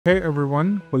Hey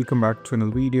everyone, welcome back to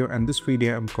another video, and this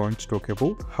video I'm going to talk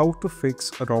about how to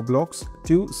fix a Roblox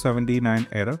 279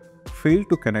 error failed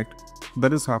to connect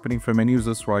that is happening for many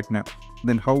users right now.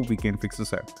 Then how we can fix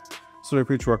this app. So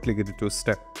if you directly get into a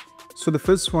step. So the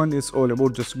first one is all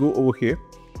about just go over here,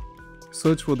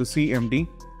 search for the CMD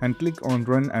and click on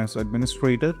run as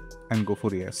administrator and go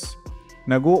for yes.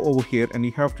 Now go over here and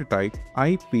you have to type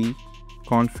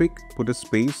ipconfig, put a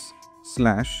space /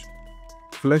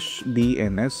 flush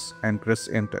DNS and press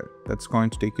enter. That's going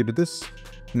to take you to this.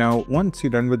 Now once you're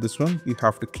done with this one, you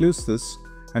have to close this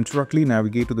and directly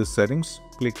navigate to the settings.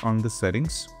 Click on the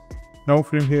settings. Now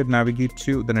from here navigate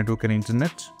to the network and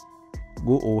internet.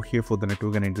 Go over here for the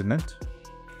network and internet.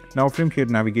 Now from here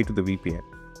navigate to the VPN.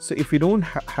 So if you don't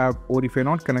have or if you're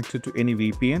not connected to any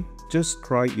VPN, just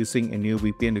try using a new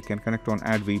VPN. You can connect on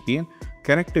add VPN,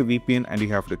 connect a VPN and you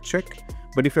have to check.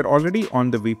 But if you're already on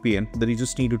the VPN, then you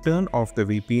just need to turn off the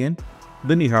VPN.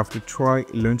 Then you have to try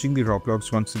launching the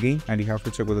Roblox once again and you have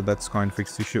to check whether that's going to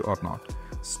fix the issue or not.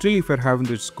 Still, if you're having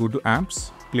this, go to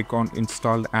apps, click on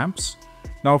installed apps.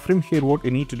 Now from here, what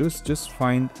you need to do is just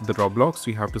find the Roblox.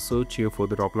 You have to search here for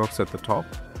the Roblox at the top.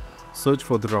 Search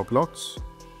for the Roblox.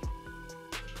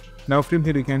 Now from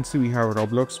here, you can see we have a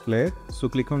Roblox player. So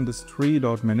click on this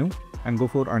three-dot menu and go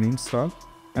for uninstall.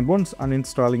 And once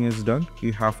uninstalling is done,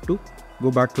 you have to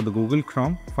go back to the Google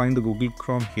Chrome, find the Google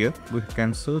Chrome here. We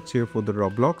can search here for the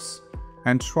Roblox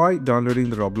and try downloading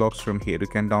the Roblox from here. You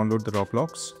can download the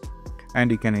Roblox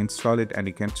and you can install it and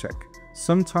you can check.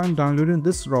 Sometime downloading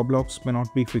this Roblox may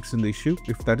not be fixing the issue.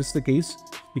 If that is the case,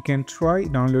 you can try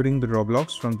downloading the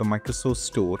Roblox from the Microsoft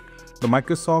Store. The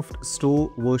Microsoft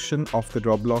Store version of the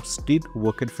Roblox did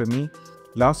work it for me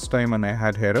last time when I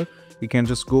had error. You can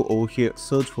just go over here,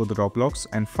 search for the Roblox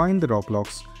and find the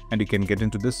Roblox and you can get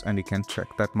into this and you can check.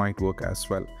 That might work as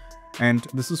well. And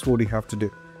this is what you have to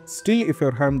do. Still, if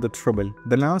you're having the trouble,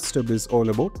 the last step is all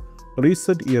about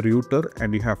reset your router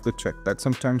and you have to check that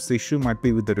sometimes the issue might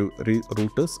be with the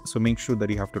routers. So make sure that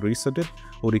you have to reset it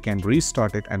or you can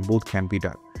restart it and both can be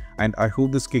done. And I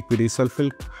hope this quick video is helpful.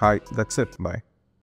 Hi, that's it. Bye.